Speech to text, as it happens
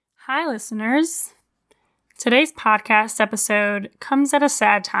Hi, listeners. Today's podcast episode comes at a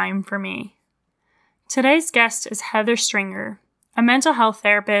sad time for me. Today's guest is Heather Stringer, a mental health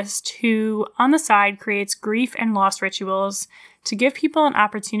therapist who, on the side, creates grief and loss rituals to give people an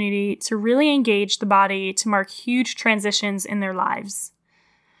opportunity to really engage the body to mark huge transitions in their lives.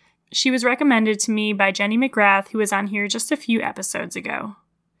 She was recommended to me by Jenny McGrath, who was on here just a few episodes ago.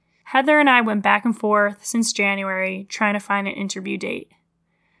 Heather and I went back and forth since January trying to find an interview date.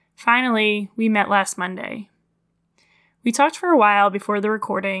 Finally, we met last Monday. We talked for a while before the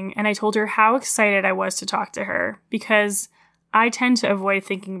recording, and I told her how excited I was to talk to her because I tend to avoid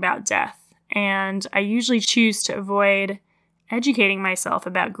thinking about death, and I usually choose to avoid educating myself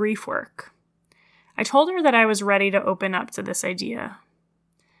about grief work. I told her that I was ready to open up to this idea.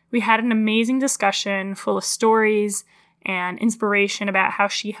 We had an amazing discussion full of stories and inspiration about how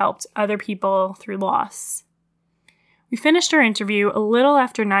she helped other people through loss. We finished our interview a little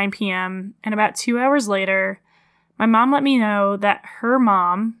after 9 p.m., and about 2 hours later, my mom let me know that her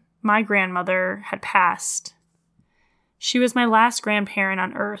mom, my grandmother, had passed. She was my last grandparent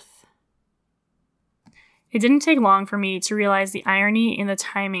on Earth. It didn't take long for me to realize the irony in the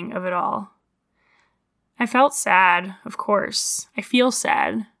timing of it all. I felt sad, of course. I feel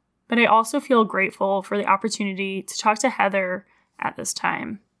sad, but I also feel grateful for the opportunity to talk to Heather at this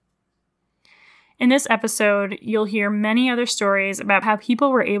time. In this episode, you'll hear many other stories about how people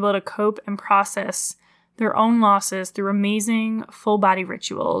were able to cope and process their own losses through amazing full-body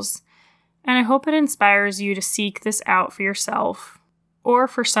rituals, and I hope it inspires you to seek this out for yourself or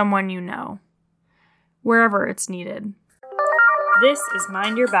for someone you know, wherever it's needed. This is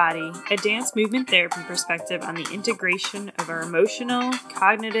Mind Your Body, a dance movement therapy perspective on the integration of our emotional,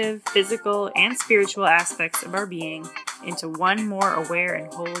 cognitive, physical, and spiritual aspects of our being into one more aware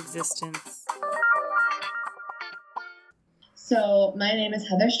and whole existence. So my name is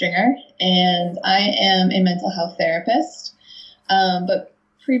Heather Stringer, and I am a mental health therapist. But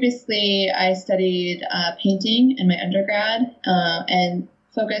previously, I studied painting in my undergrad and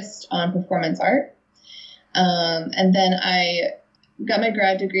focused on performance art. And then I got my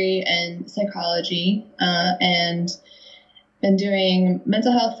grad degree in psychology and been doing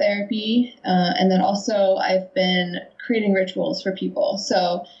mental health therapy. And then also I've been creating rituals for people.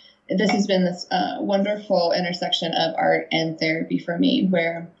 So this has been this wonderful intersection of art and therapy for me,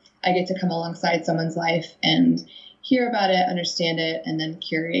 where I get to come alongside someone's life and hear about it, understand it, and then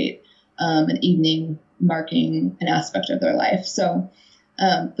curate an evening marking an aspect of their life. So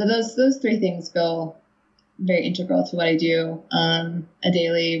but those three things feel very integral to what I do on a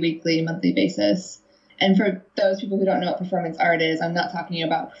daily, weekly, monthly basis. And for those people who don't know what performance art is, I'm not talking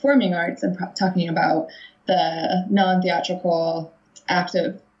about performing arts. I'm talking about the non-theatrical act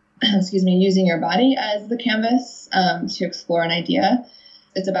of using your body as the canvas to explore an idea.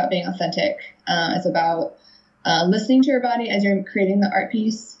 It's about being authentic. It's about listening to your body as you're creating the art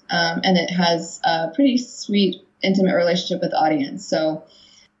piece. And it has a pretty sweet, intimate relationship with the audience. So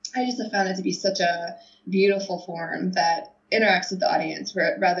I just have found it to be such a beautiful form that interacts with the audience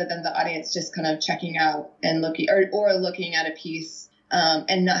rather than the audience just kind of checking out and looking or looking at a piece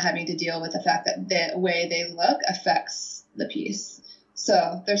and not having to deal with the fact that the way they look affects the piece.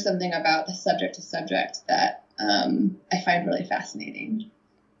 So there's something about the subject to subject that I find really fascinating.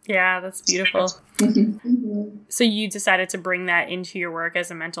 Yeah, that's beautiful. Mm-hmm. So you decided to bring that into your work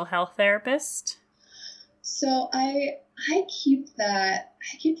as a mental health therapist? So I keep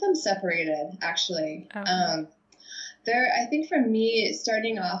them separated, actually. Oh. I think for me,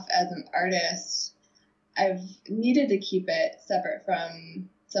 starting off as an artist, I've needed to keep it separate from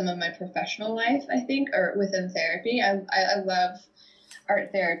some of my professional life, I think, or within therapy. I love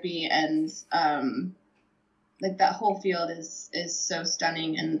art therapy, and like that whole field is so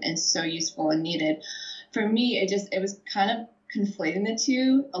stunning and so useful and needed. For me, it was kind of conflating the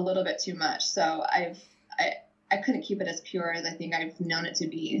two a little bit too much. So I couldn't keep it as pure as I think I've known it to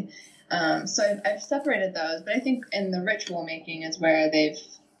be. So I've separated those, but I think in the ritual making is where they've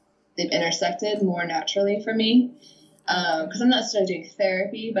intersected more naturally for me. Because I'm not necessarily doing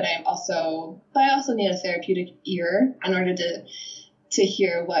therapy, but I also need a therapeutic ear in order to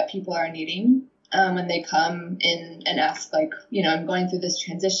hear what people are needing when they come in and ask, like, I'm going through this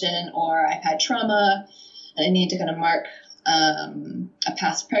transition, or I've had trauma and I need to kind of mark a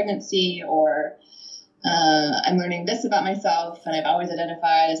past pregnancy, or I'm learning this about myself and I've always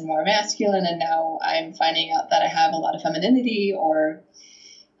identified as more masculine and now I'm finding out that I have a lot of femininity,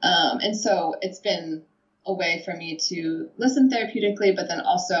 and so it's been a way for me to listen therapeutically, but then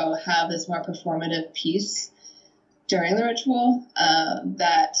also have this more performative piece during the ritual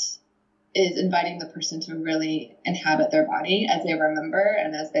that is inviting the person to really inhabit their body as they remember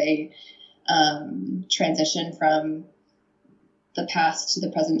and as they transition from the past to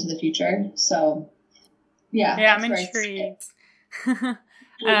the present to the future. So, yeah. I'm intrigued.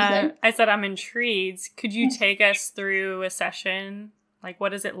 I said I'm intrigued. Could you take us through a session? Like, what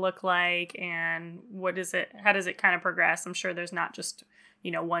does it look like, and how does it kind of progress? I'm sure there's not just,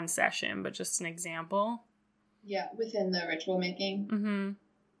 one session, but just an example. Yeah, within the ritual making. Mm-hmm.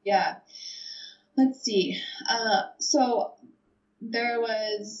 Yeah. Let's see. So there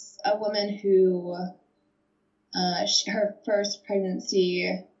was a woman who, her first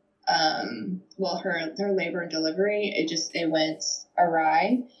pregnancy, her labor and delivery, it went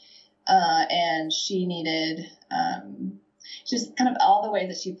awry, and she needed, just kind of all the ways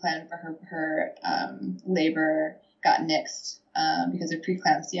that she planned for her labor got nixed, because of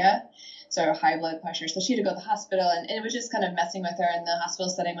preeclampsia. So high blood pressure. So she had to go to the hospital, and it was just kind of messing with her. And the hospital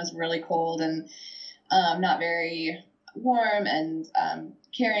setting was really cold and not very warm and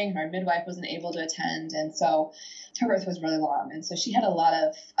caring. Her midwife wasn't able to attend. And so her birth was really long. And so she had a lot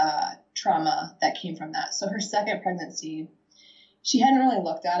of trauma that came from that. So her second pregnancy, she hadn't really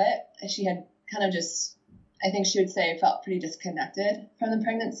looked at it. She had kind of just, I think she would say, felt pretty disconnected from the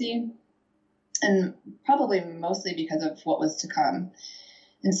pregnancy. And probably mostly because of what was to come.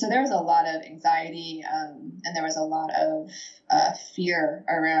 And so there was a lot of anxiety, and there was a lot of fear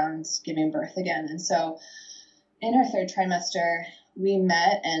around giving birth again. And so in our third trimester, we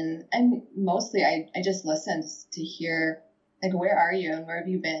met, and mostly I just listened to hear, like, where are you and where have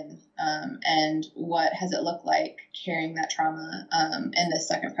you been? And what has it looked like carrying that trauma in this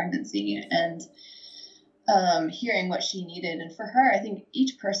second pregnancy? And hearing what she needed. And for her, I think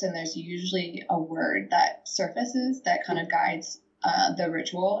each person, there's usually a word that surfaces that kind of guides the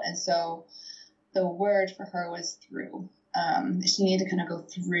ritual. And so the word for her was through. She needed to kind of go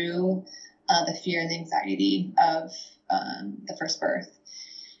through the fear and the anxiety of the first birth.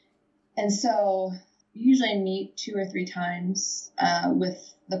 And so usually I meet 2 or 3 times with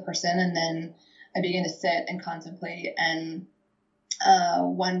the person, and then I begin to sit and contemplate and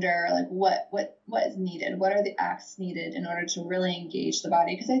wonder, like, what is needed? What are the acts needed in order to really engage the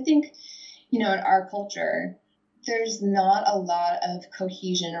body? Because I think, in our culture, there's not a lot of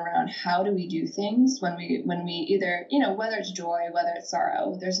cohesion around how do we do things when we either, whether it's joy, whether it's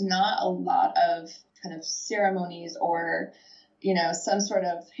sorrow, there's not a lot of kind of ceremonies or, some sort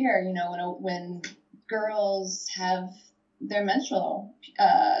of when girls have their menstrual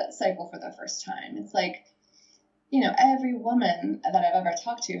cycle for the first time, it's like, every woman that I've ever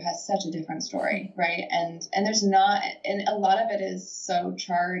talked to has such a different story, right? And there's not, and a lot of it is so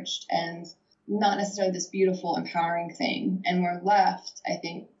charged and not necessarily this beautiful, empowering thing. And we're left, I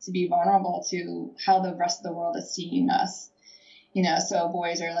think, to be vulnerable to how the rest of the world is seeing us. So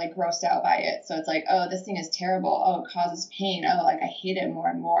boys are like grossed out by it. So it's like, oh, this thing is terrible. Oh, it causes pain. Oh, like I hate it more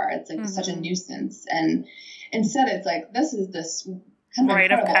and more. It's like such a nuisance. And instead it's like, this is this kind of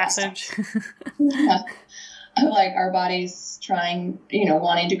rite of passage. Yeah. Like our bodies trying,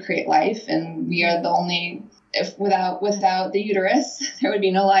 wanting to create life, and we are the only, if without the uterus, there would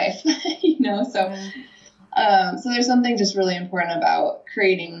be no life, so there's something just really important about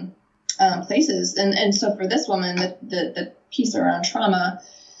creating places. And so for this woman, the piece around trauma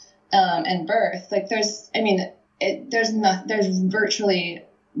and birth, like there's virtually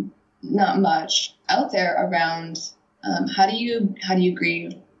not much out there around how do you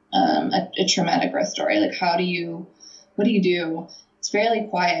grieve a traumatic birth story. Like what do you do? It's fairly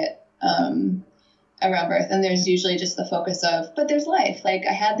quiet around birth, and there's usually just the focus of, but there's life, like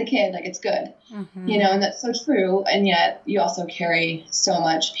I had the kid, like it's good, and that's so true. And yet you also carry so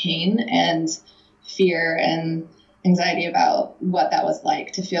much pain and fear and anxiety about what that was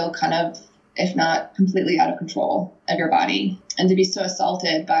like to feel kind of, if not completely out of control of your body, and to be so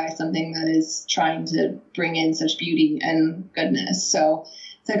assaulted by something that is trying to bring in such beauty and goodness. So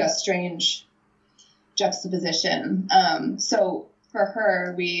it's like a strange juxtaposition. So for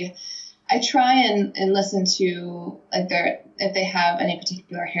her, I try and listen to if they have any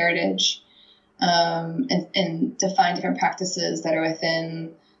particular heritage, and to find different practices that are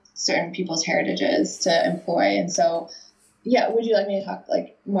within certain people's heritages to employ. And so, would you like me to talk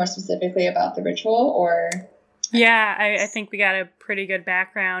like more specifically about the ritual, or? Yeah, I think we got a pretty good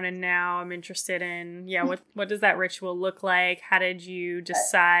background, and now I'm interested in, what does that ritual look like? How did you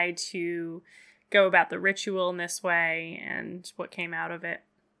decide to go about the ritual in this way, and what came out of it?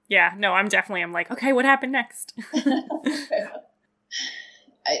 Yeah, no, I'm like, okay, what happened next?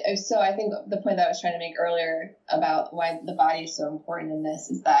 So I think the point that I was trying to make earlier about why the body is so important in this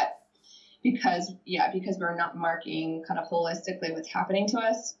is that because we're not marking kind of holistically what's happening to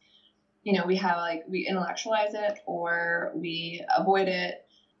us, we have we intellectualize it or we avoid it.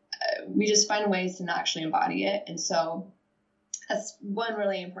 We just find ways to not actually embody it. And so that's one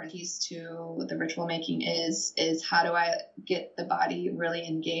really important piece to the ritual making is how do I get the body really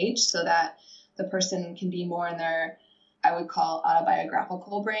engaged so that the person can be more in their, I would call,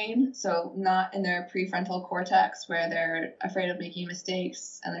 autobiographical brain. So not in their prefrontal cortex where they're afraid of making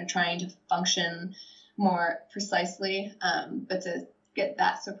mistakes and they're trying to function more precisely, but to get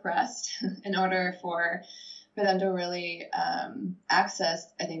that suppressed in order for them to really access,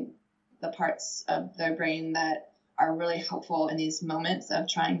 I think, the parts of their brain that are really helpful in these moments of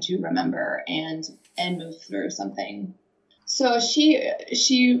trying to remember and move through something. So she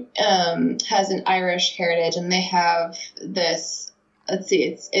has an Irish heritage, and they have this. Let's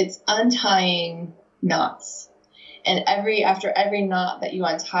see, it's untying knots, and after every knot that you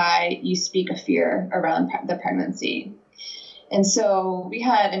untie, you speak a fear around the pregnancy. And so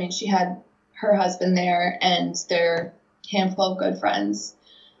she had her husband there and their handful of good friends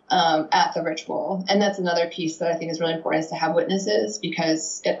at the ritual. And that's another piece that I think is really important, is to have witnesses,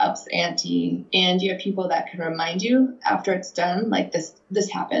 because it ups the ante, and you have people that can remind you after it's done, like this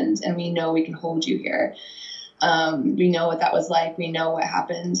happened and we know we can hold you here. We know what that was like. We know what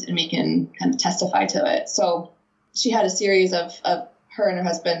happened, and we can kind of testify to it. So she had a series of her and her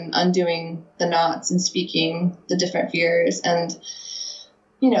husband undoing the knots and speaking the different fears. And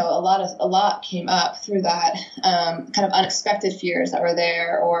a lot came up through that, kind of unexpected fears that were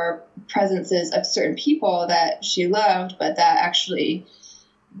there, or presences of certain people that she loved, but that actually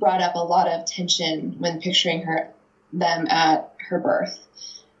brought up a lot of tension when picturing them at her birth.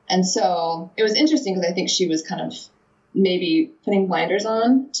 And so it was interesting because I think she was kind of maybe putting blinders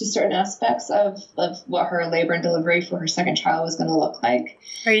on to certain aspects of what her labor and delivery for her second child was going to look like.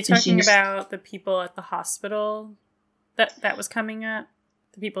 Are you talking about the people at the hospital that was coming up?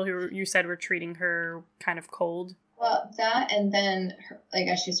 The people who you said were treating her kind of cold? Well, that, and then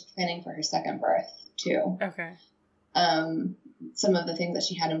as she's planning for her second birth too. Okay. Some of the things that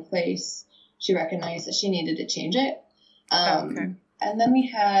she had in place, she recognized that she needed to change it. Okay. And then we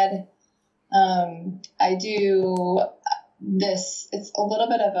had, I do this, it's a little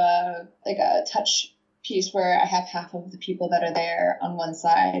bit of a touch piece where I have half of the people that are there on one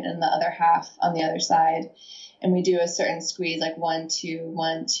side and the other half on the other side. And we do a certain squeeze, like 1, 2,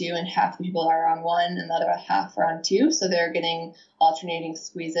 1, 2, and half the people are on 1 and the other half are on 2. So they're getting alternating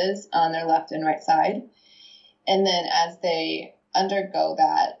squeezes on their left and right side. And then as they undergo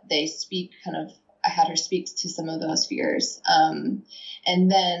that, they speak I had her speak to some of those fears, and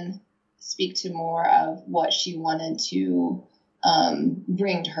then speak to more of what she wanted to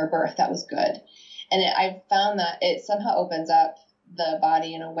bring to her birth that was good. And I found that it somehow opens up the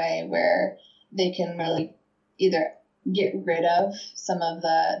body in a way where they can really either get rid of some of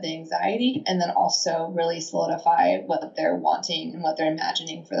the anxiety, and then also really solidify what they're wanting and what they're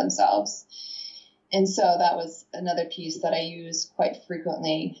imagining for themselves. And so that was another piece that I use quite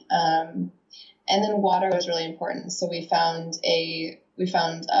frequently. And then water was really important. So we found a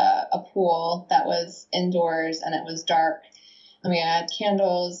pool that was indoors and it was dark. And we had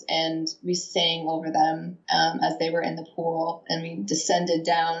candles and we sang over them as they were in the pool. And we descended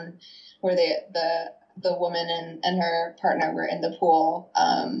down where the woman and her partner were in the pool.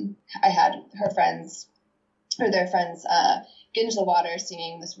 I had their friends get into the water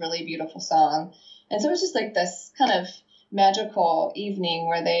singing this really beautiful song. And so it was just like this kind of magical evening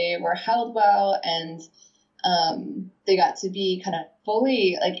where they were held well, and they got to be kind of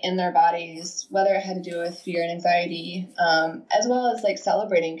fully in their bodies, whether it had to do with fear and anxiety, as well as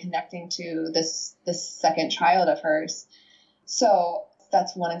celebrating, connecting to this second child of hers. So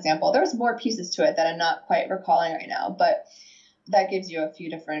that's one example. There's more pieces to it that I'm not quite recalling right now, but that gives you a few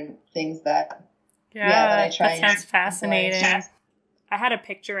different things that I try. That sounds fascinating. I had a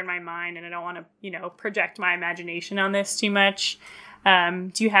picture in my mind, and I don't want to, project my imagination on this too much.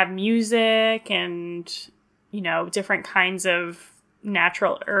 Do you have music and, different kinds of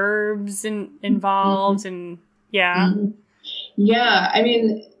natural herbs involved? Mm-hmm. And yeah. Mm-hmm. Yeah. I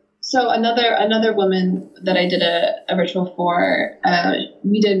mean, so another woman that I did a ritual for,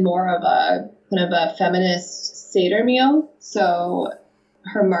 we did more of a kind of a feminist Seder meal. So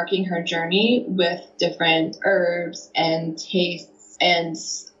her marking her journey with different herbs and tastes and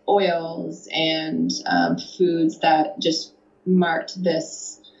oils and foods that just marked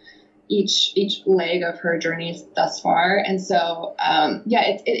each leg of her journey thus far. And so,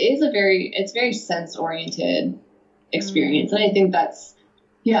 it's very sense oriented experience. And I think that's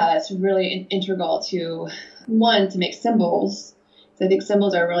really integral to make symbols. So I think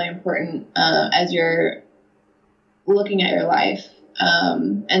symbols are really important as you're looking at your life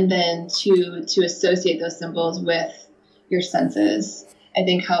And then to associate those symbols with your senses, I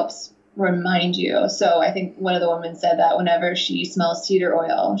think helps remind you. So I think one of the women said that whenever she smells cedar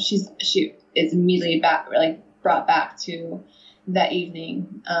oil, she is immediately brought back to that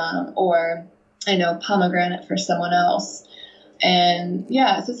evening. Or I know pomegranate for someone else. And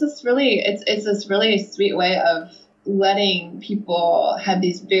yeah, so it's this really sweet way of letting people have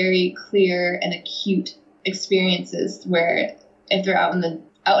these very clear and acute experiences where if they're out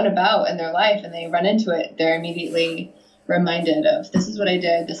and about in their life and they run into it, they're immediately reminded of, this is what I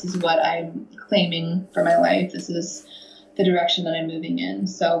did, this is what I'm claiming for my life, this is the direction that I'm moving in.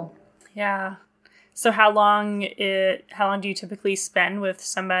 So yeah. So how long do you typically spend with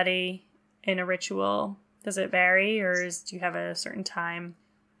somebody in a ritual? Does it vary, or do you have a certain time?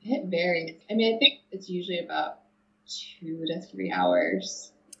 It varies. I mean, I think it's usually about 2 to 3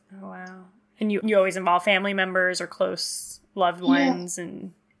 hours. Oh, wow. And you always involve family members or close loved ones?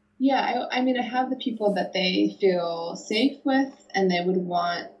 Yeah, I mean, I have the people that they feel safe with and they would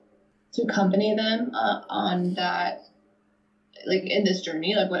want to accompany them on that, like in this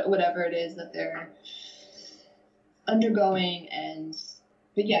journey, like whatever it is that they're undergoing.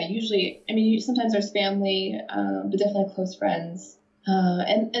 But yeah, usually, I mean, sometimes there's family, but definitely close friends.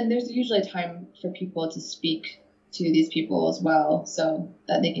 And there's usually a time for people to speak to these people as well, so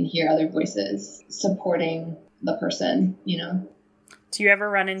that they can hear other voices supporting the person, you know. Do you ever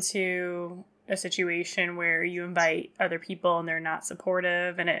run into a situation where you invite other people and they're not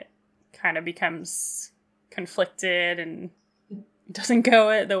supportive and it kind of becomes conflicted and doesn't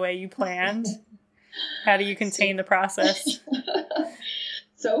go the way you planned? How do you contain the process?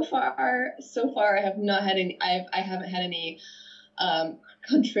 So far, I have not had any. I haven't had any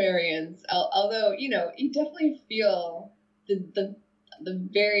contrarians. Although, you know, you definitely feel the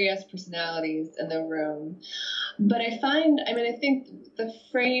various personalities in the room. But I think the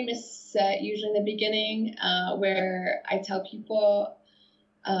frame is set usually in the beginning, where I tell people,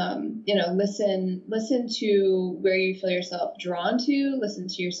 you know, listen to where you feel yourself drawn to, listen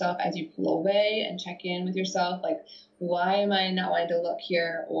to yourself as you pull away, and check in with yourself, like, why am I not wanting to look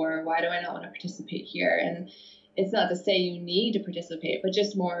here, or why do I not want to participate here? And it's not to say you need to participate, but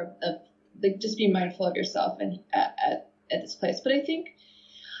just more of like, just be mindful of yourself and at this place. But I think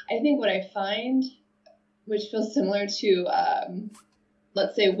what I find, which feels similar to,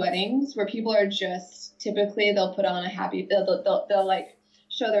 let's say weddings, where people are just typically they'll put on a happy, they'll like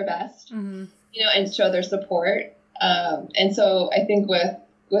show their best, mm-hmm. you know, and show their support. And so I think with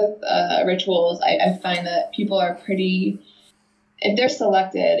rituals, I find that people are pretty, if they're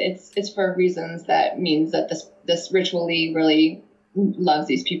selected, it's for reasons that means that this ritually really loves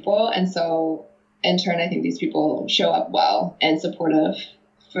these people. And so in turn, I think these people show up well and supportive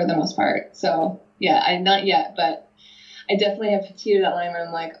for the most part. So yeah, not yet, but I definitely have teetered that line where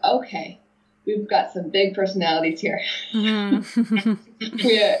I'm like, okay, we've got some big personalities here. Mm-hmm.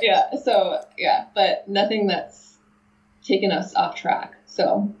 yeah. So yeah, but nothing that's taken us off track.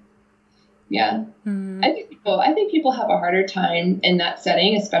 So yeah, mm-hmm. I think people have a harder time in that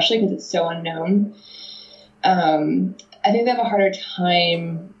setting, especially because it's so unknown. I think they have a harder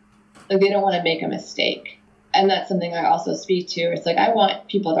time, like they don't want to make a mistake. And that's something I also speak to. It's like, I want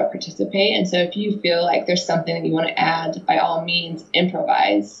people to participate. And so if you feel like there's something that you want to add, by all means,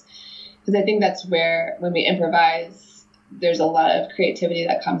 improvise. Because I think that's where, when we improvise, there's a lot of creativity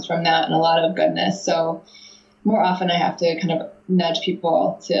that comes from that and a lot of goodness. So more often I have to kind of nudge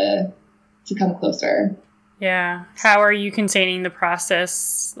people to come closer. Yeah. How are you containing the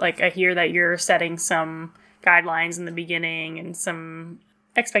process? Like, I hear that you're setting some guidelines in the beginning and some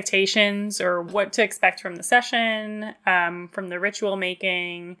expectations, or what to expect from the session, from the ritual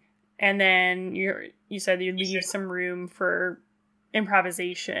making, and then you said you leave some room for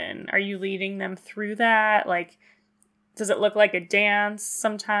improvisation. Are you leading them through that? Like, does it look like a dance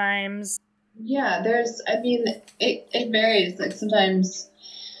sometimes? Yeah, it varies. Like, sometimes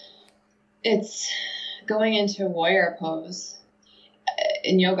it's going into warrior pose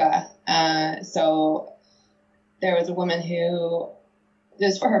in yoga. So there was a woman who, it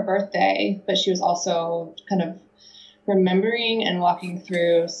was for her birthday, but she was also kind of remembering and walking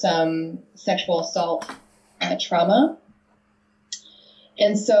through some sexual assault trauma.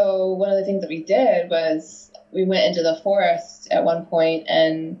 And so one of the things that we did was we went into the forest at one point,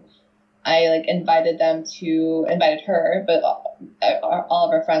 and I invited her, but all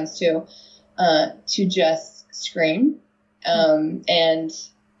of our friends too, to just scream, and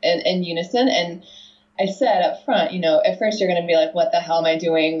in unison. And I said up front, you know, at first you're going to be like, what the hell am I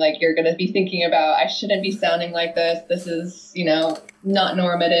doing? Like, you're going to be thinking about, I shouldn't be sounding like this. This is, you know, not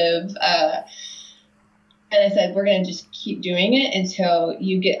normative. And I said, we're going to just keep doing it until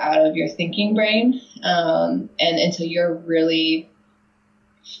you get out of your thinking brain, and until you're really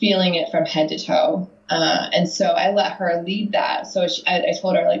feeling it from head to toe. And so I let her lead that. So I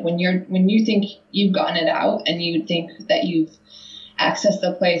told her, like, when you think you've gotten it out and you think that you've accessed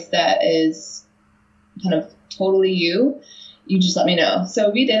the place that is kind of totally you just let me know. So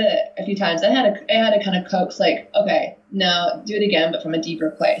we did it a few times. I had to kind of coax, like, okay, now do it again, but from a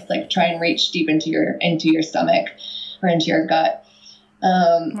deeper place. Like, try and reach deep into your stomach or into your gut.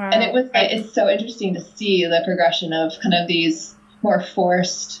 Wow. And it's so interesting to see the progression of kind of these more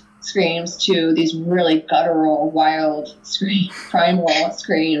forced screams to these really guttural, wild primal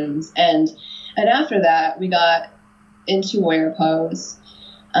screams. And after that, we got into warrior pose,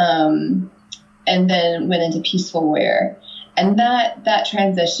 and then went into peaceful warrior. And that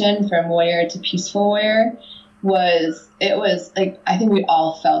transition from warrior to peaceful warrior was like, I think we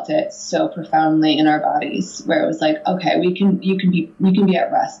all felt it so profoundly in our bodies, where it was like, okay, you can be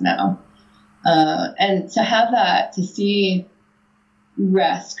at rest now. And to have that, to see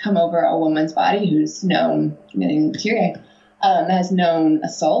rest come over a woman's body who's known, has known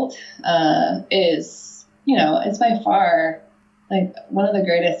assault, is, it's by far like one of the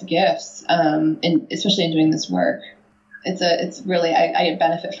greatest gifts, especially in doing this work. It's really, I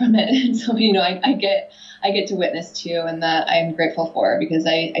benefit from it. And so, I get to witness too, and that I'm grateful for, because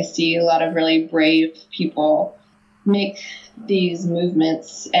I see a lot of really brave people make these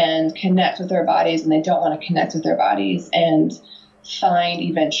movements and connect with their bodies, and they don't want to connect with their bodies, and find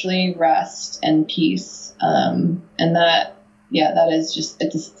eventually rest and peace. And that is just,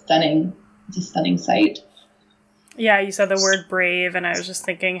 it's a stunning sight. Yeah, you said the word brave, and I was just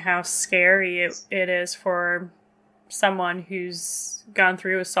thinking how scary it is for someone who's gone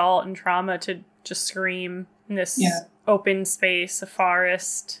through assault and trauma to just scream in this open space, a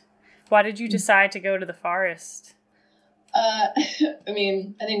forest. Why did you decide to go to the forest? I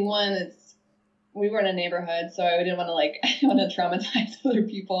think one is, we were in a neighborhood, so I didn't want to traumatize other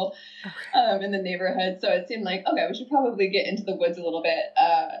people in the neighborhood. So it seemed like, okay, we should probably get into the woods a little bit,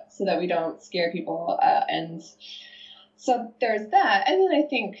 so that we don't scare people. And so there's that. And then I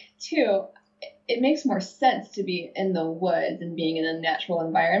think too, it makes more sense to be in the woods and being in a natural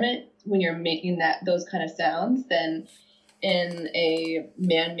environment when you're making those kind of sounds than in a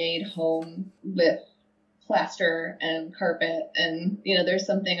man-made home with plaster and carpet. And, there's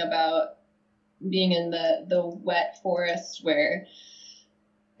something about being in the wet forest where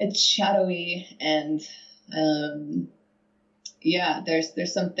it's shadowy, and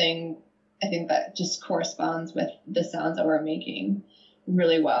there's something, I think, that just corresponds with the sounds that we're making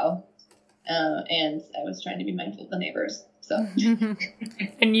really well. And I was trying to be mindful of the neighbors. So,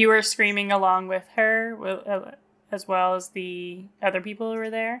 and you were screaming along with her, as well as the other people who were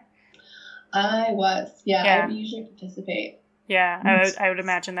there? I was, I usually participate. Yeah, I would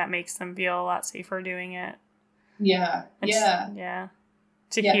imagine that makes them feel a lot safer doing it. Yeah,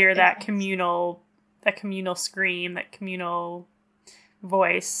 To hear that communal scream, that communal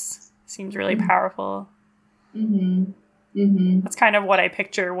voice seems really powerful. Mm-hmm. Mm-hmm. That's kind of what I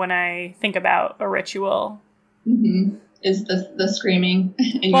picture when I think about a ritual. Mm-hmm. Is the screaming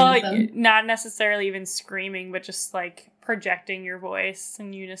in unison? Not necessarily even screaming, but just like projecting your voice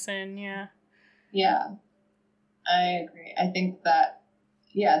in unison. Yeah, I agree. I think that,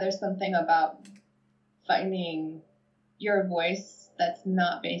 there's something about finding your voice that's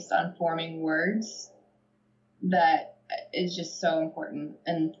not based on forming words that is just so important.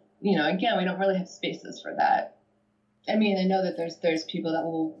 And, again, we don't really have spaces for that. I mean, I know that there's people that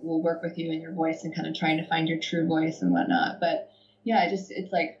will work with you in your voice and kind of trying to find your true voice and whatnot. But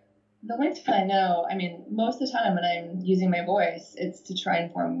it's like the only time I know, I mean, most of the time when I'm using my voice, it's to try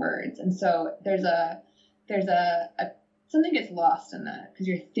and form words. And so there's something gets lost in that, because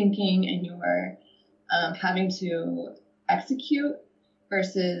you're thinking and you're having to execute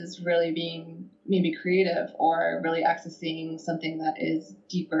versus really being maybe creative or really accessing something that is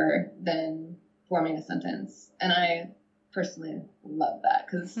deeper than forming a sentence. And I personally love that,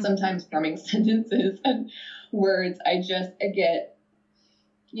 because sometimes forming sentences and words, I get,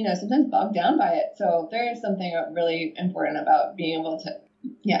 sometimes bogged down by it. So there is something really important about being able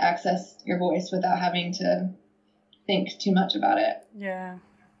to access your voice without having to think too much about it. Yeah.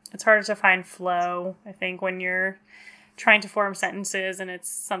 It's harder to find flow, I think, when you're trying to form sentences and it's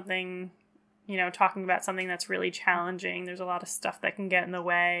something, talking about something that's really challenging. There's a lot of stuff that can get in the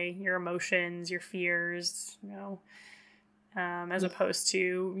way, your emotions, your fears, as opposed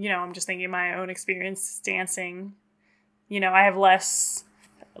to, I'm just thinking of my own experience dancing. I have less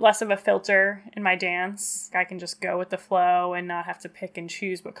less of a filter in my dance. I can just go with the flow and not have to pick and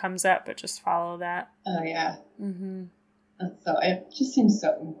choose what comes up, but just follow that. Oh, yeah. Mm-hmm. So it just seems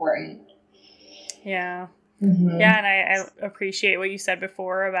so important. Yeah. Mm-hmm. Yeah, and I appreciate what you said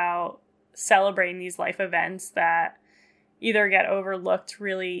before about celebrating these life events that either get overlooked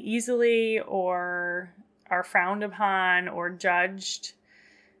really easily or are frowned upon or judged.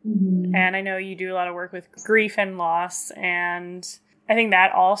 Mm-hmm. And I know you do a lot of work with grief and loss, and I think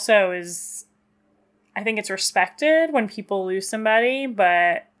that also is, I think it's respected when people lose somebody,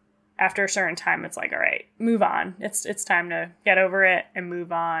 but after a certain time, it's like, all right, move on. It's time to get over it and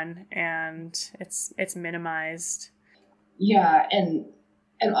move on, and it's minimized. Yeah, and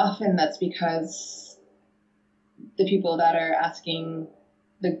often that's because the people that are asking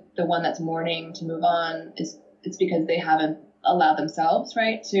the one that's mourning to move on it's because they haven't allowed themselves,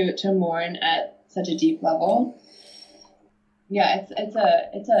 right, to mourn at such a deep level. Yeah,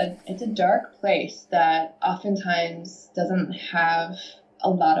 it's a dark place that oftentimes doesn't have a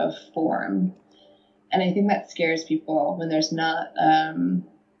lot of form, and I think that scares people when there's not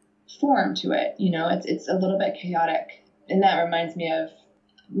form to it. You know, it's a little bit chaotic, and that reminds me of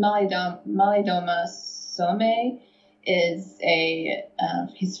Malidoma Some. Is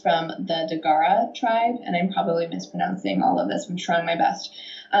he's from the Dagara tribe, and I'm probably mispronouncing all of this. I'm trying my best.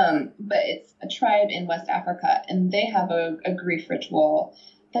 But it's a tribe in West Africa, and they have a grief ritual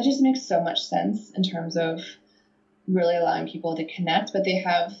that just makes so much sense in terms of really allowing people to connect. But they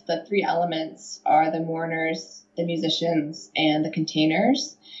have the three elements are the mourners, the musicians, and the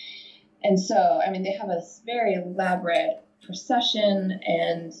containers. And so, I mean, they have a very elaborate procession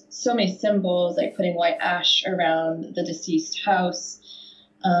and so many symbols, like putting white ash around the deceased house,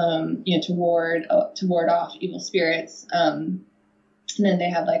 to ward off evil spirits. And then they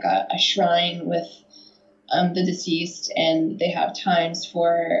have like a shrine with the deceased, and they have times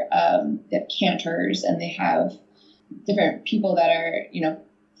for they have cantors, and they have different people that are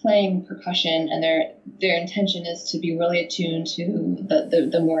playing percussion, and their intention is to be really attuned to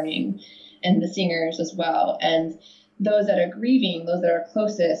the mourning, and the singers as well. And those that are grieving, those that are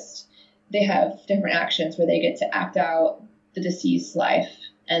closest, they have different actions where they get to act out the deceased's life,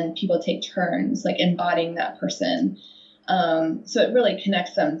 and people take turns like embodying that person. So it really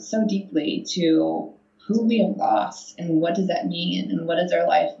connects them so deeply to who we have lost and what does that mean, and what did their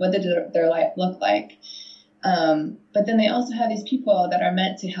life look like. But then they also have these people that are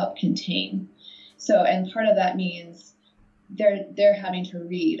meant to help contain. So, and part of that means they're having to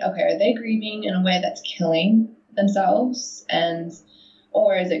read, okay, are they grieving in a way that's killing themselves,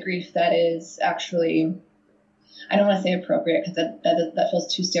 or is it grief that is actually, I don't want to say appropriate because that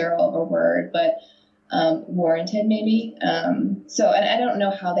feels too sterile of a word, but warranted maybe. So, and I don't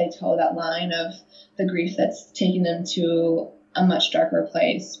know how they toe that line of the grief that's taking them to a much darker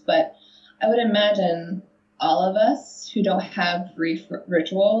place, but I would imagine all of us who don't have grief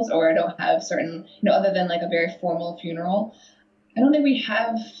rituals or don't have certain, other than like a very formal funeral, I don't think we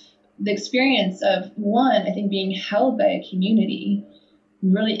have the experience of, one, I think being held by a community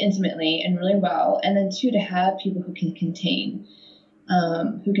really intimately and really well, and then two, to have people who can contain,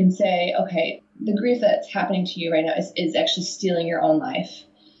 who can say, okay, the grief that's happening to you right now is actually stealing your own life.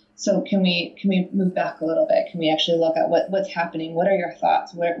 So can we move back a little bit? Can we actually look at what's happening? What are your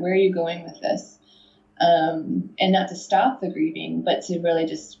thoughts? Where are you going with this? And not to stop the grieving, but to really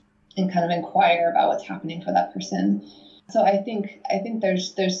just kind of inquire about what's happening for that person. So I think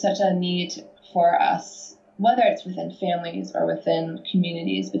there's such a need for us, whether it's within families or within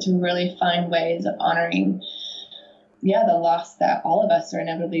communities, but to really find ways of honoring, the loss that all of us are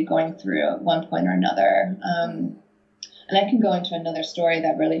inevitably going through at one point or another. And I can go into another story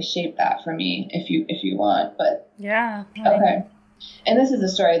that really shaped that for me if you want, but yeah. Okay. And this is a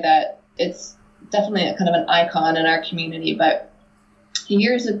story that it's definitely kind of an icon in our community, but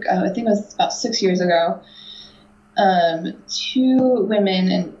years ago, I think it was about 6 years ago, two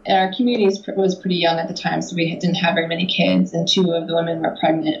women in our community was pretty young at the time, so we didn't have very many kids, and two of the women were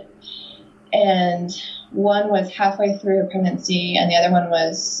pregnant. And one was halfway through her pregnancy, and the other one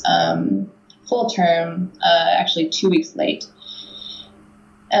was full term, actually 2 weeks late.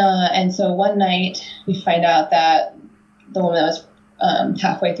 And so one night we find out that the woman that was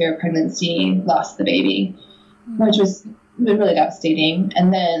halfway through her pregnancy lost the baby, which was really devastating.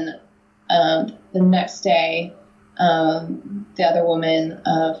 And then the next day, the other woman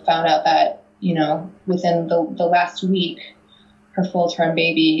found out that, within the last week, her full-term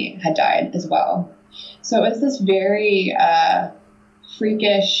baby had died as well. So it was this very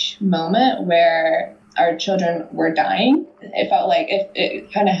freakish moment where our children were dying. It felt like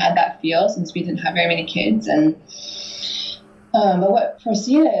it kind of had that feel since we didn't have very many kids. And But what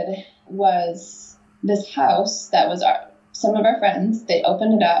proceeded was this house that was some of our friends. They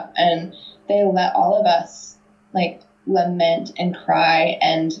opened it up and they let all of us like lament and cry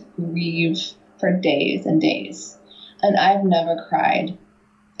and grieve for days and days. And I've never cried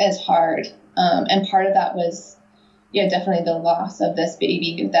as hard. And part of that was, yeah, definitely the loss of this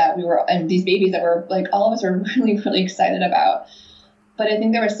baby that we were, and these babies that were like, all of us were really, really excited about. But I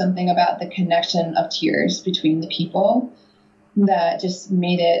think there was something about the connection of tears between the people that just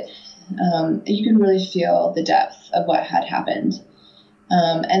made it, you could really feel the depth of what had happened.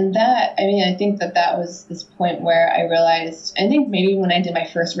 And that, I mean, I think that was this point where I realized, I think maybe when I did my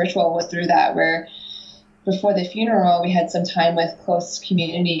first ritual was through that, where before the funeral, we had some time with close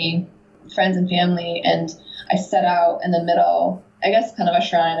community, friends and family, and I set out in the middle, I guess kind of a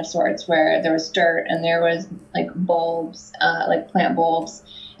shrine of sorts, where there was dirt and there was like bulbs, like plant bulbs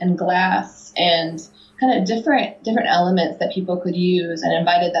and glass and kind of different elements that people could use, and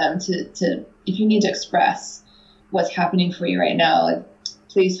invited them to if you need to express what's happening for you right now, like,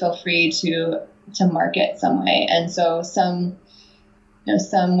 please feel free to mark it some way. And so some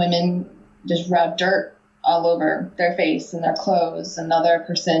women just rubbed dirt all over their face and their clothes. Another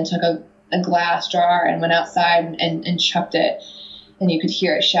person took a glass jar and went outside and chucked it, and you could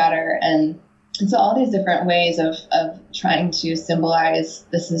hear it shatter. And so all these different ways of trying to symbolize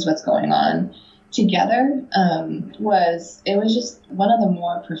this is what's going on together was just one of the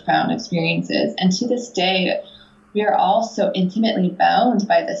more profound experiences. And to this day, we are all so intimately bound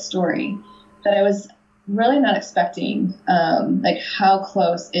by this story that I was really not expecting, like how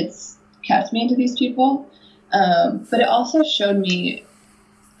close it's kept me to these people. But it also showed me,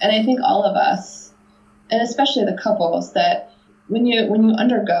 and I think all of us, and especially the couples, that when you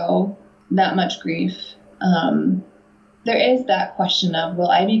undergo that much grief, there is that question of, will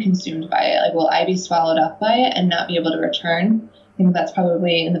I be consumed by it? Like, will I be swallowed up by it and not be able to return? I think that's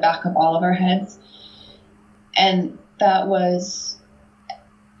probably in the back of all of our heads. And that was,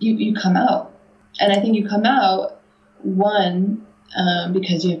 you come out. And I think you come out, one,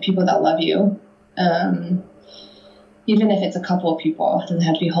 because you have people that love you. Even if it's a couple of people, it doesn't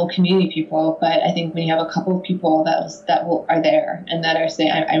have to be whole community people. But I think when you have a couple of people that are there and that are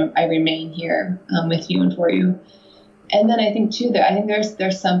saying, I remain here with you and for you. And then I think too that I think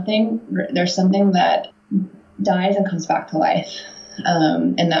there's something that dies and comes back to life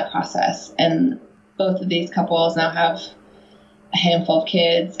in that process. And both of these couples now have a handful of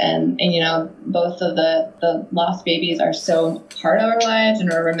kids, and both of the lost babies are so part of our lives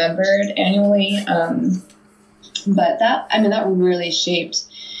and are remembered annually. But that really shaped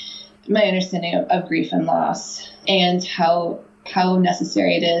my understanding of grief and loss, and how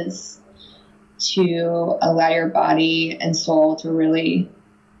necessary it is to allow your body and soul to really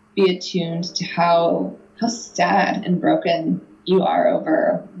be attuned to how sad and broken you are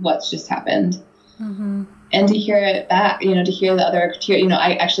over what's just happened. Mm-hmm. And to hear it back, to hear the other tear,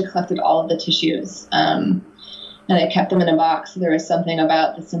 I actually collected all of the tissues, and I kept them in a box. So there was something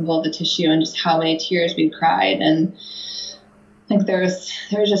about the symbol of the tissue and just how many tears we cried. And like there was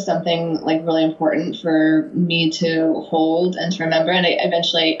just something like really important for me to hold and to remember. And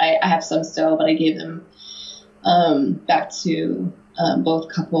I have some still, but I gave them back to both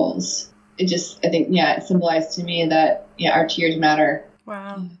couples. I think it symbolized to me that our tears matter.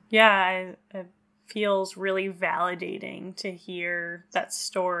 Wow. Yeah, it feels really validating to hear that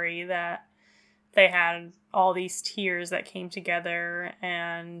story, that they had all these tears that came together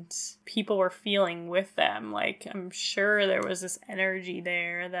and people were feeling with them. Like, I'm sure there was this energy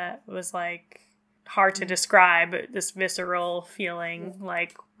there that was like hard to describe, this visceral feeling,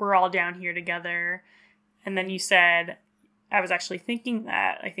 like we're all down here together. And then you said, I was actually thinking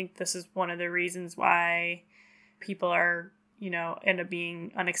that I think this is one of the reasons why people are, end up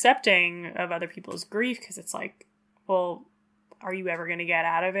being unaccepting of other people's grief, because it's like, well, are you ever going to get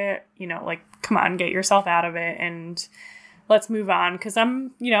out of it? Like, come on, get yourself out of it and let's move on. Cause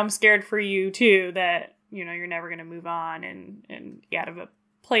I'm scared for you too, that, you're never going to move on and get out of a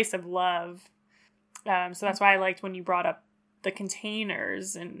place of love. So that's why I liked when you brought up the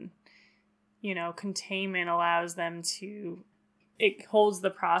containers, and, containment allows them it holds the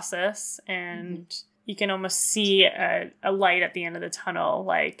process, and you can almost see a light at the end of the tunnel.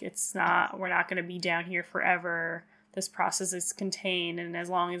 Like, we're not going to be down here forever. This process is contained, and as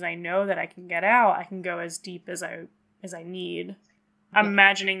long as I know that I can get out, I can go as deep as I need. I'm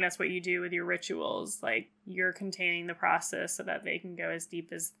imagining that's what you do with your rituals. Like, you're containing the process so that they can go as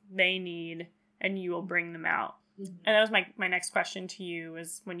deep as they need, and you will bring them out. Mm-hmm. And that was my next question to you,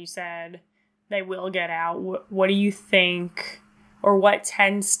 is when you said they will get out, what do you think, or what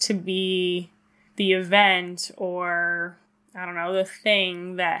tends to be the event or I don't know, the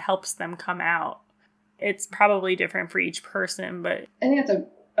thing that helps them come out. It's probably different for each person, but I think that's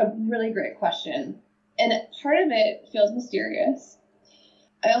a really great question. And part of it feels mysterious.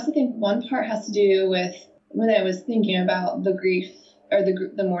 I also think one part has to do with when I was thinking about the grief or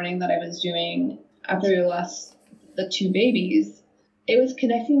the mourning that I was doing after we lost the 2 babies. It was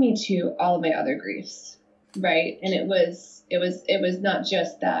connecting me to all of my other griefs, right? And it was not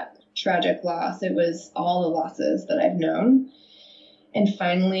just that tragic loss. It was all the losses that I've known. And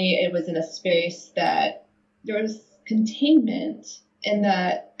finally, it was in a space that there was containment and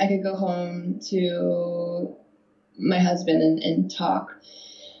that I could go home to my husband and talk.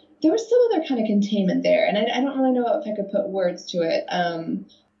 There was some other kind of containment there. And I don't really know if I could put words to it.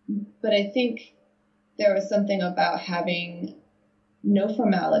 But I think there was something about having no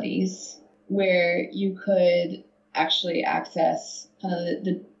formalities where you could actually access kind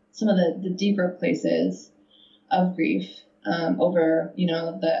of some of the deeper places of grief over,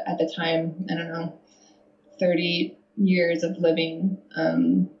 at the time, I don't know, 30 years of living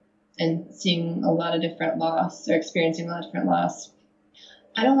and seeing a lot of different loss or experiencing a lot of different loss.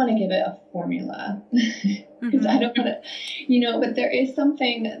 I don't want to give it a formula because I don't want to, but there is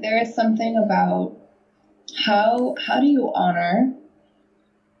something about how do you honor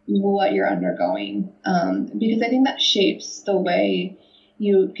what you're undergoing? Because I think that shapes the way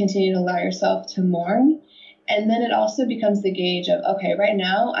you continue to allow yourself to mourn. And then it also becomes the gauge of, okay, right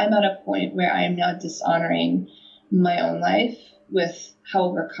now I'm at a point where I am now dishonoring my own life with how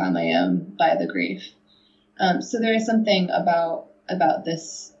overcome I am by the grief. So there is something about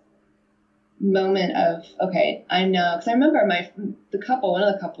this moment of, okay, I know, because I remember one of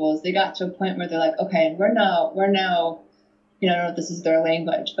the couples, they got to a point where they're like, okay, we're now, I don't know if this is their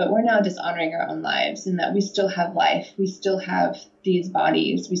language, but we're now dishonoring our own lives and that we still have life. We still have these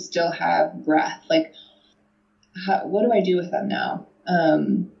bodies. We still have breath. Like, what do I do with them now?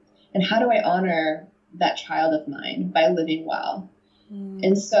 And how do I honor that child of mine by living well?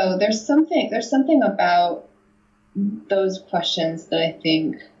 And so there's something about those questions that I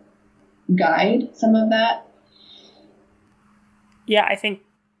think guide some of that. Yeah,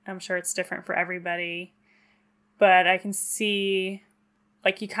 I'm sure it's different for everybody, but I can see,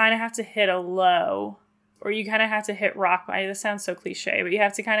 like, you kind of have to hit a low, or you kind of have to hit rock bottom. This sounds so cliche, but you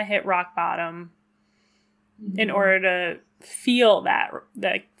have to kind of hit rock bottom in order to feel that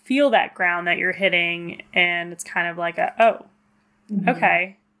ground that you're hitting. And it's kind of like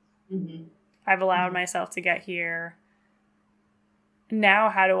okay, I've allowed myself to get here. Now,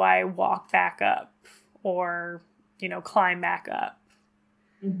 how do I walk back up or, climb back up?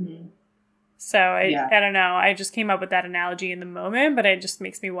 So I don't know. I just came up with that analogy in the moment, but it just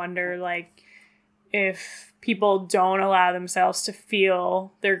makes me wonder, like, if people don't allow themselves to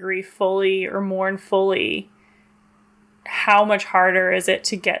feel their grief fully or mourn fully, how much harder is it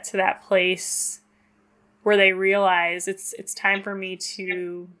to get to that place where they realize it's time for me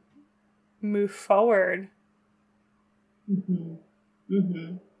to move forward?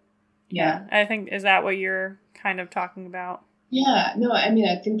 Yeah. I think, is that what you're kind of talking about? Yeah, no, I mean,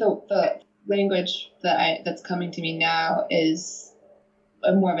 I think the language that's coming to me now is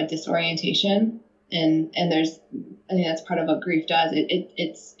more of a disorientation, and I think that's part of what grief does.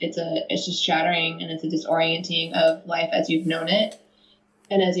 It's just shattering, and it's a disorienting of life as you've known it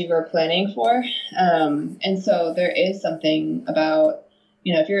and as you were planning for. And so there is something about,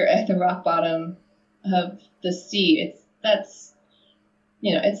 if you're at the rock bottom of the sea,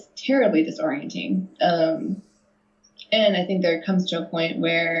 it's terribly disorienting. And I think there comes to a point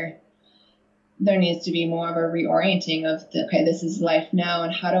where there needs to be more of a reorienting of okay, this is life now,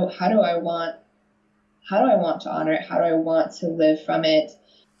 and how do I want to honor it? How do I want to live from it?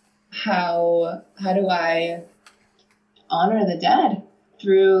 How do I honor the dead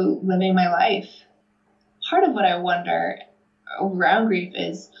through living my life? Part of what I wonder around grief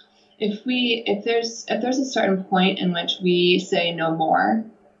is if there's a certain point in which we say no more,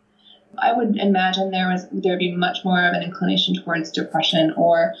 I would imagine there'd be much more of an inclination towards depression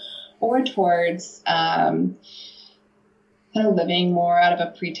or towards kind of living more out of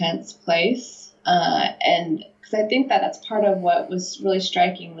a pretense place. And because I think that's part of what was really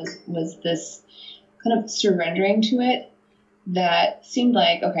striking was this kind of surrendering to it that seemed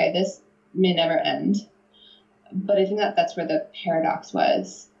like, okay, this may never end. But I think that's where the paradox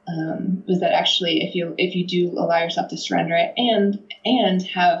was that actually if you do allow yourself to surrender it and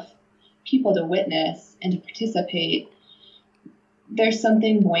have people to witness and to participate, there's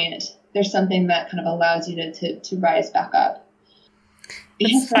something buoyant. There's something that kind of allows you to rise back up.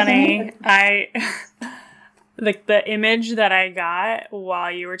 It's funny. The image that I got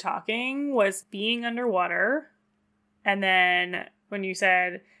while you were talking was being underwater And then when you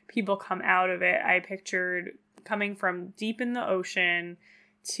said people come out of it, I pictured coming from deep in the ocean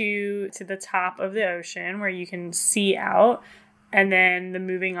to the top of the ocean where you can see out, and then the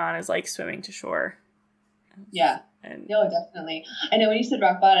moving on is like swimming to shore. Yeah. No, definitely. I know when you said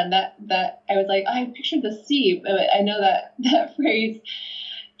rock bottom, that I was like, I pictured the sea, but I know that phrase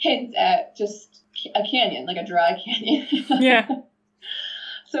hints at just a canyon, like a dry canyon. Yeah.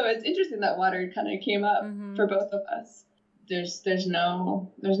 So it's interesting that water kind of came up for both of us. There's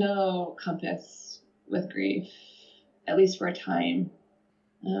no compass with grief, at least for a time.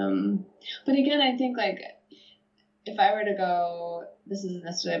 But again, I think like if I were to go, this isn't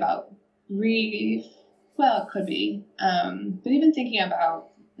necessarily about grief. Well, it could be. But even thinking about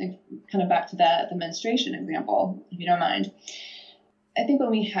like kind of back to the menstruation example, if you don't mind, I think when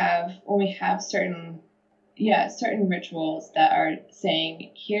we have certain rituals that are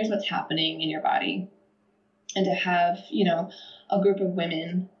saying, here's what's happening in your body, and to have, a group of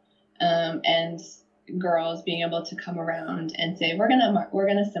women and girls being able to come around and say, we're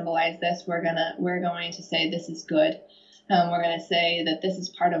gonna symbolize this. We're going to say this is good. We're gonna say that this is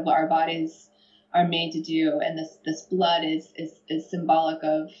part of what our bodies are made to do, and this blood is symbolic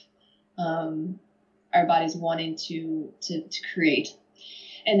of our bodies wanting to create.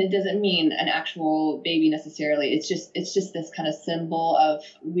 And it doesn't mean an actual baby necessarily. It's just this kind of symbol of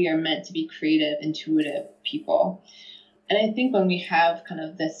we are meant to be creative, intuitive people. And I think when we have kind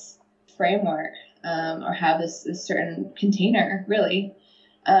of this framework or have this certain container, really,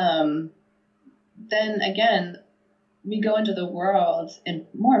 then again, we go into the world and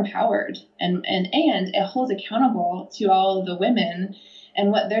more empowered and it holds accountable to all of the women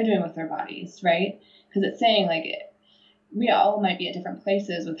and what they're doing with their bodies, right? Because it's saying like we all might be at different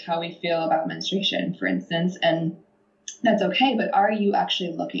places with how we feel about menstruation, for instance, and that's okay, but are you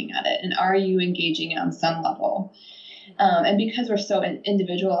actually looking at it and are you engaging on some level? And because we're so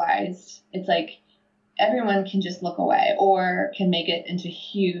individualized, it's like everyone can just look away or can make it into a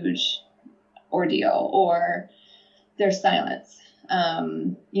huge ordeal, or there's silence,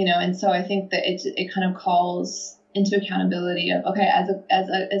 and so I think that it kind of calls into accountability of, okay,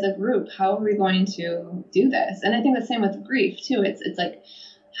 as a group, how are we going to do this? And I think the same with grief too. It's like,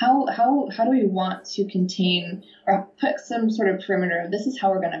 how do we want to contain or put some sort of perimeter of this is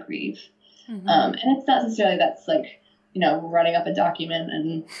how we're going to grieve? And it's not necessarily that's like, running up a document,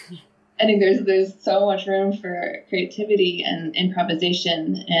 and I think there's so much room for creativity and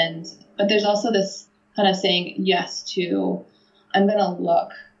improvisation, but there's also this kind of saying yes to, I'm going to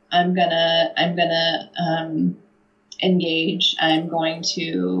look, I'm going to engage, I'm going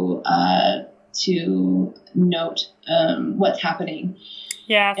to note what's happening.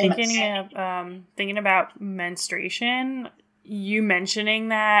 Yeah, thinking about menstruation, you mentioning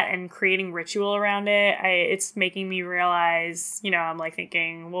that and creating ritual around it, it's making me realize, I'm like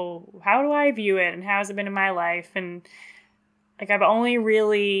thinking, well, how do I view it and how has it been in my life? And like I've only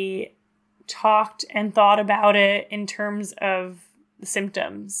really talked and thought about it in terms of the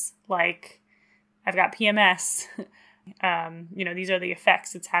symptoms. Like I've got PMS. These are the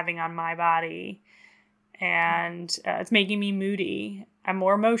effects it's having on my body, and it's making me moody. I'm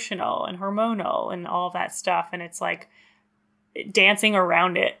more emotional and hormonal and all of that stuff. And it's like dancing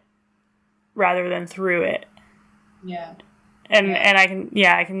around it rather than through it. Yeah. And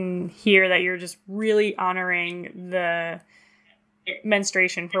I can hear that you're just really honoring the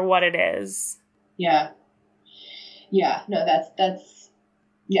menstruation for what it is. Yeah. Yeah. No, that feels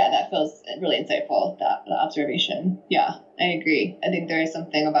really insightful, that observation. Yeah, I agree. I think there is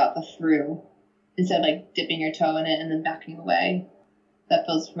something about the through, instead of like dipping your toe in it and then backing away. That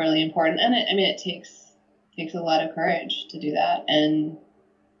feels really important. And it takes a lot of courage to do that. And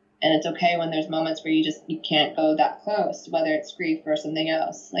it's okay when there's moments where you can't go that close, whether it's grief or something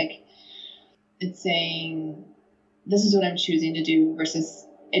else. Like it's saying, this is what I'm choosing to do versus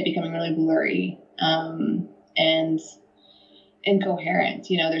it becoming really blurry and incoherent.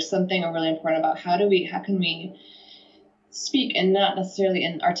 There's something really important about how can we speak, and not necessarily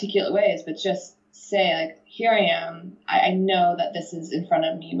in articulate ways, but just say like, here I am. I know that this is in front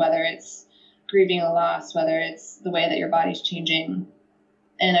of me, whether it's grieving a loss, whether it's the way that your body's changing,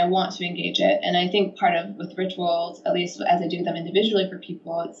 and I want to engage it. And I think part of with rituals, at least as I do them individually for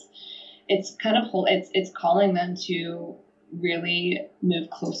people, it's kind of it's calling them to really move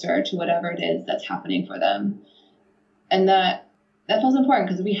closer to whatever it is that's happening for them. And that feels important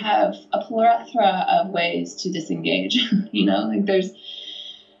because we have a plethora of ways to disengage. Like there's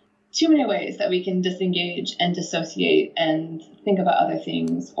too many ways that we can disengage and dissociate and think about other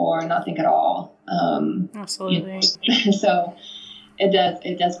things or not think at all. Absolutely. So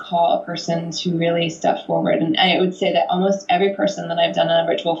It does call a person to really step forward. And I would say that almost every person that I've done a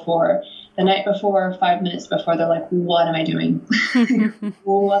ritual for, the night before, 5 minutes before, they're like, what am I doing?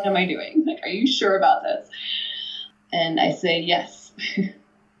 What am I doing? Like, are you sure about this? And I say, yes.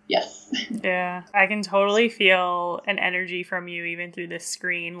 Yes. Yeah, I can totally feel an energy from you even through this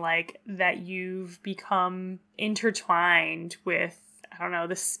screen, like that you've become intertwined with, I don't know,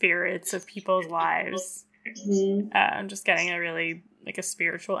 the spirits of people's lives. Mm-hmm. I'm just getting a really, like, a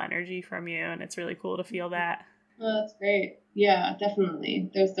spiritual energy from you, and it's really cool to feel that. Oh, that's great. Yeah, definitely.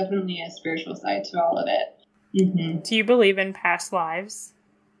 There's definitely a spiritual side to all of it. Mm-hmm. Do you believe in past lives?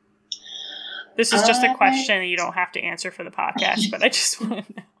 This is just a question you don't have to answer for the podcast, but I just want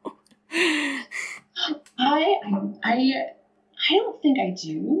to know. I don't think I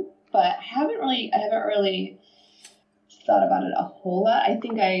do, but I haven't really thought about it a whole lot. I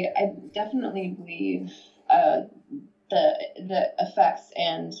think I definitely believe the effects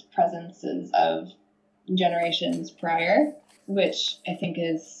and presences of generations prior, which I think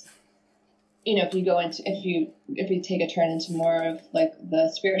is, if you go into, if you take a turn into more of like the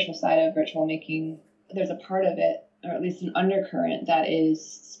spiritual side of ritual making, there's a part of it, or at least an undercurrent, that is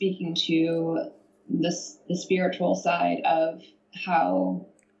speaking to the spiritual side of how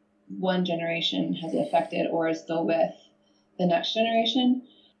one generation has affected or is still with the next generation.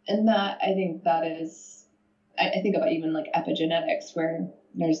 And that, I think that is, I think about even like epigenetics, where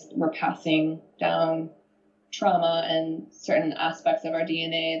we're passing down trauma and certain aspects of our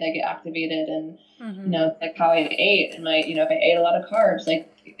DNA that get activated. And, it's like how I ate, and if I ate a lot of carbs,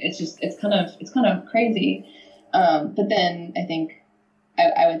 like it's kind of crazy. But then I think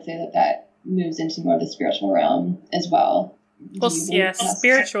I would say that moves into more of the spiritual realm as well. Well, yeah,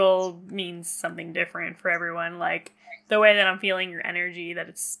 spiritual means something different for everyone. Like, the way that I'm feeling your energy, that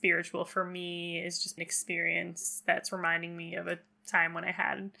it's spiritual for me, is just an experience that's reminding me of a time when I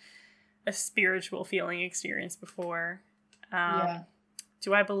had a spiritual feeling experience before.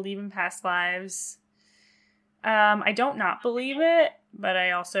 Do I believe in past lives? I don't not believe it, but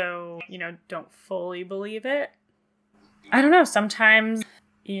I also, don't fully believe it. I don't know. Sometimes,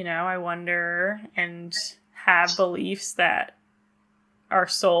 I wonder and have beliefs that our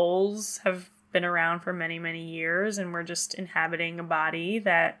souls have been around for many, many years, and we're just inhabiting a body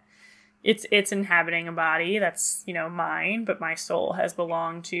that it's inhabiting a body that's, mine, but my soul has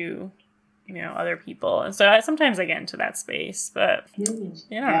belonged to, other people. And so sometimes I get into that space, but I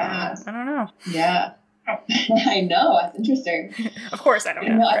don't know. Yeah. I know. That's interesting. Of course I don't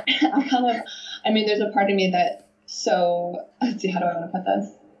know. There's a part of me that, let's see, how do I want to put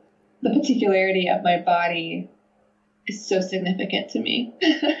this? The particularity of my body is so significant to me.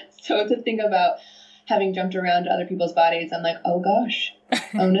 So to think about having jumped around to other people's bodies, I'm like, oh gosh,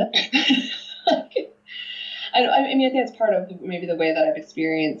 oh no. I think it's part of maybe the way that I've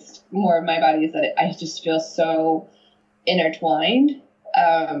experienced more of my body, is that I just feel so intertwined.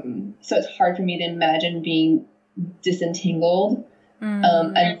 So it's hard for me to imagine being disentangled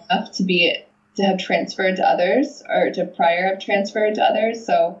enough to have transferred to others, or to prior have transferred to others.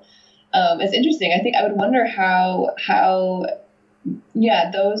 So it's interesting. I think I would wonder how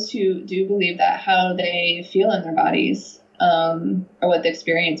those who do believe that, how they feel in their bodies, or what the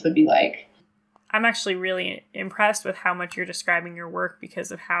experience would be like. I'm actually really impressed with how much you're describing your work because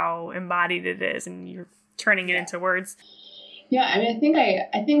of how embodied it is, and you're turning it into words. Yeah, I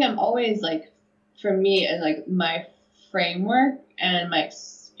think I'm always, like, for me, and like my framework and my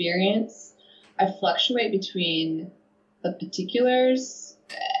experience, I fluctuate between the particulars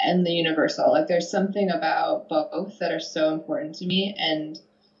and the universal. Like, there's something about both that are so important to me, and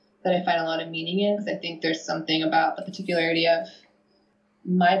that I find a lot of meaning in, because I think there's something about the particularity of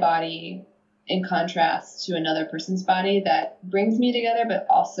my body in contrast to another person's body that brings me together, but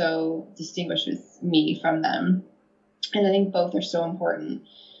also distinguishes me from them. And I think both are so important,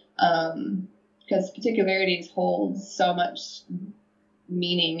 because particularities hold so much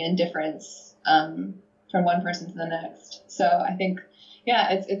meaning and difference from one person to the next. So I think,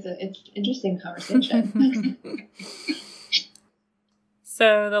 it's an interesting conversation.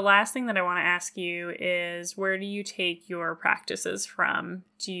 So the last thing that I want to ask you is, where do you take your practices from?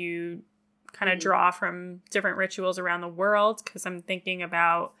 Do you kind of draw from different rituals around the world? Because I'm thinking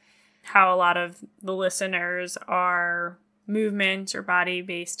about how a lot of the listeners are movement or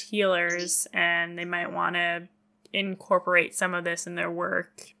body-based healers, and they might want to incorporate some of this in their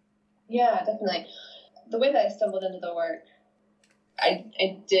work. Yeah, definitely. The way that I stumbled into the work,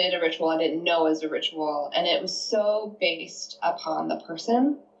 I did a ritual I didn't know was a ritual, and it was so based upon the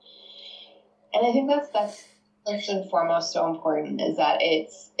person. And I think that's first and foremost so important, is that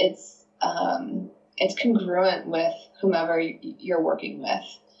it's it's congruent with whomever you're working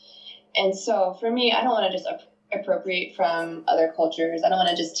with. And so for me, I don't want to just appropriate from other cultures. I don't want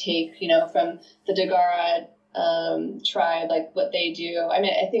to just take, from the Dagara tribe, like what they do. I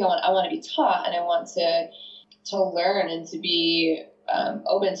mean, I think I want to be taught, and I want to learn and to be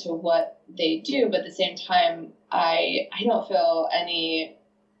open to what they do. But at the same time, I don't feel any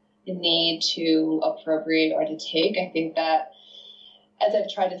need to appropriate or to take. I think that as I've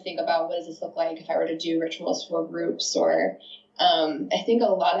tried to think about what does this look like if I were to do rituals for groups, or I think a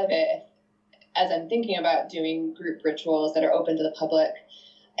lot of it, as I'm thinking about doing group rituals that are open to the public,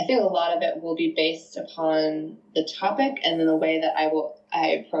 I think a lot of it will be based upon the topic and then the way that I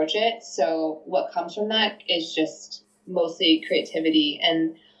approach it. So what comes from that is just mostly creativity.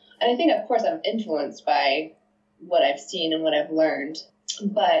 And I think, of course, I'm influenced by what I've seen and what I've learned.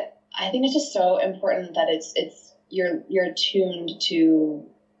 But I think it's just so important that you're tuned to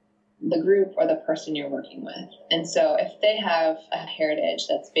the group or the person you're working with. And so if they have a heritage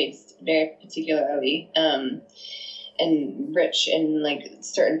that's based very particularly and rich in like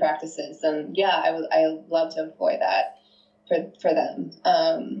certain practices, then I love to employ that for them.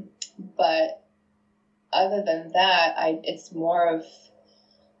 But other than that, it's more of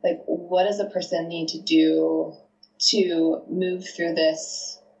like, what does a person need to do to move through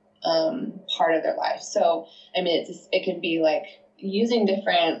this part of their life? So, I mean, it can be like using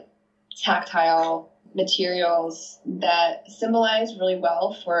different tactile materials that symbolize really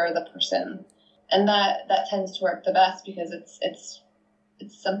well for the person. And that tends to work the best because it's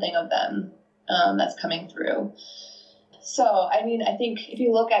something of them that's coming through. So, I mean, I think if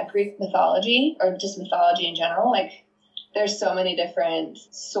you look at Greek mythology or just mythology in general, like there's so many different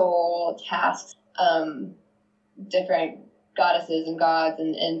soul tasks, different goddesses and gods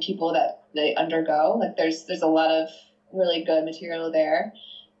and people that they undergo. Like there's a lot of really good material there.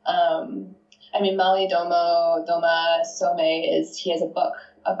 I mean, Mali Doma Some he has a book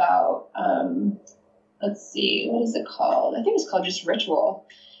about, let's see, what is it called? I think it's called just Ritual.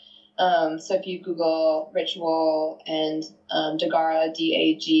 So if you Google ritual and Dagara,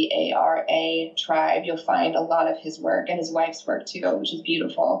 Dagara tribe, you'll find a lot of his work and his wife's work too, which is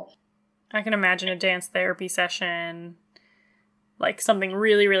beautiful. I can imagine a dance therapy session, like something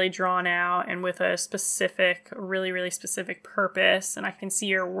really, really drawn out and with a specific, really, really specific purpose. And I can see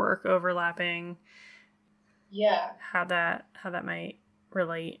your work overlapping. Yeah. How that might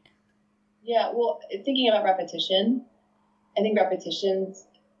relate. Yeah. Well, thinking about repetition, I think repetition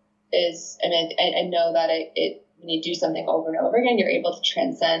is, and I know that it when you do something over and over again, you're able to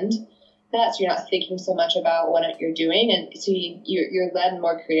transcend that. So you're not thinking so much about what you're doing. And so you're led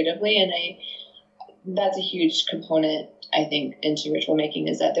more creatively. And that's a huge component, I think, into ritual making,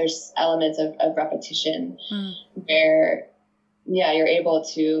 is that there's elements of repetition where, you're able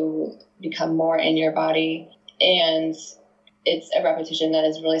to become more in your body. And it's a repetition that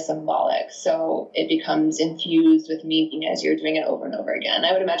is really symbolic. So it becomes infused with meaning as you're doing it over and over again.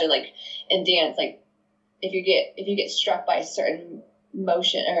 I would imagine like in dance, like if you get struck by a certain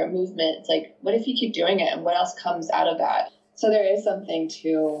motion or movement, it's like, what if you keep doing it and what else comes out of that? So there is something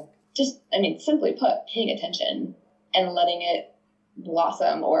to just, I mean, simply put, paying attention and letting it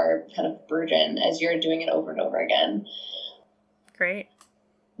blossom or kind of burgeon as you're doing it over and over again. Great.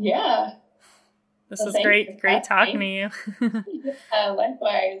 Yeah. This was great talking to you.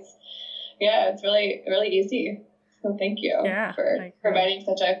 Likewise. Yeah, it's really, really easy. So thank you for providing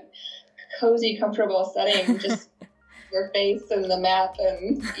such a cozy, comfortable setting. Just your face and the map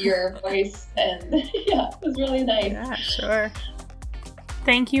and your voice. And it was really nice. Yeah, sure.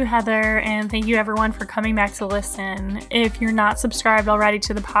 Thank you, Heather, and thank you, everyone, for coming back to listen. If you're not subscribed already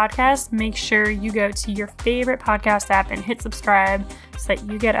to the podcast, make sure you go to your favorite podcast app and hit subscribe so that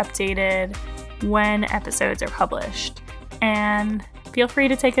you get updated when episodes are published. And feel free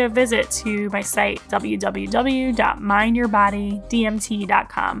to take a visit to my site,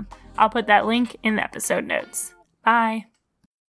 www.mindyourbodydmt.com. I'll put that link in the episode notes. Bye.